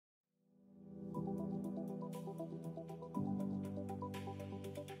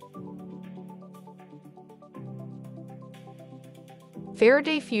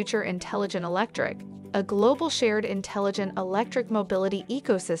Faraday Future Intelligent Electric, a global shared intelligent electric mobility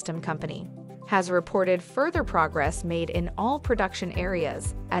ecosystem company, has reported further progress made in all production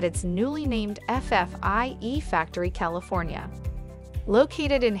areas at its newly named FFIE ieFactory, California.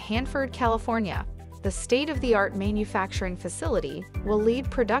 Located in Hanford, California, the state-of-the-art manufacturing facility will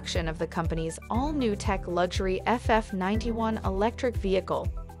lead production of the company's all-new TechLuxury FF91 electric vehicle,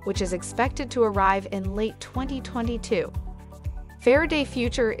 which is expected to arrive in late 2022. Faraday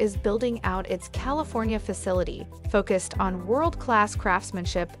Future is building out its California facility, focused on world-class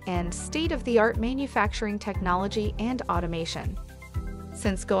craftsmanship and state-of-the-art manufacturing technology and automation.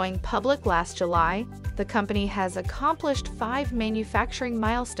 Since going public last July, the company has accomplished 5 manufacturing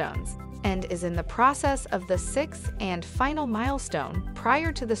milestones and is in the process of the 6th and final milestone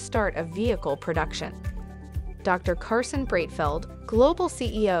prior to the start of vehicle production. Dr. Carsten Breitfeld, global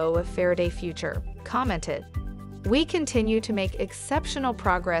CEO of Faraday Future, commented, "We continue to make exceptional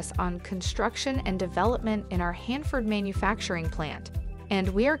progress on construction and development in our Hanford manufacturing plant, and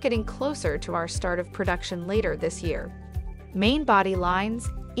we are getting closer to our start of production later this year. Main body lines,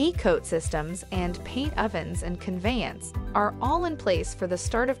 e-coat systems, and paint ovens and conveyance are all in place for the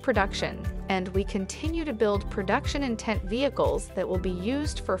start of production, and we continue to build production intent vehicles that will be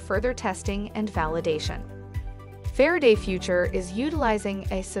used for further testing and validation." Faraday Future is utilizing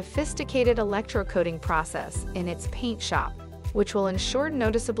a sophisticated electrocoating process in its paint shop, which will ensure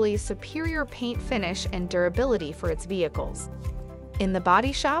noticeably superior paint finish and durability for its vehicles. In the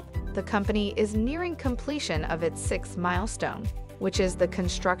body shop, the company is nearing completion of its 6th milestone, which is the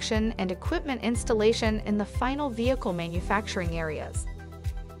construction and equipment installation in the final vehicle manufacturing areas.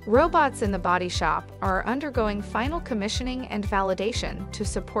 Robots in the body shop are undergoing final commissioning and validation to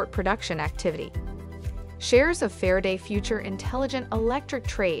support production activity. Shares of Faraday Future Intelligent Electric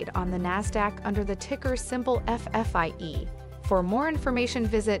trade on the NASDAQ under the ticker symbol FFIE. For more information,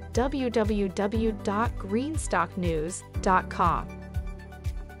 visit www.greenstocknews.com.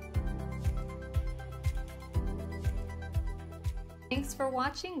 Thanks for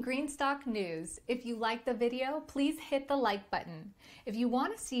watching Greenstock News. If you liked the video, please hit the like button. If you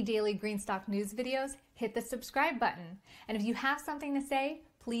want to see daily Greenstock News videos, hit the subscribe button. And if you have something to say,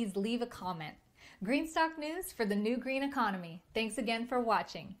 please leave a comment. Greenstock News for the new green economy. Thanks again for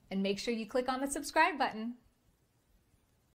watching, and make sure you click on the subscribe button.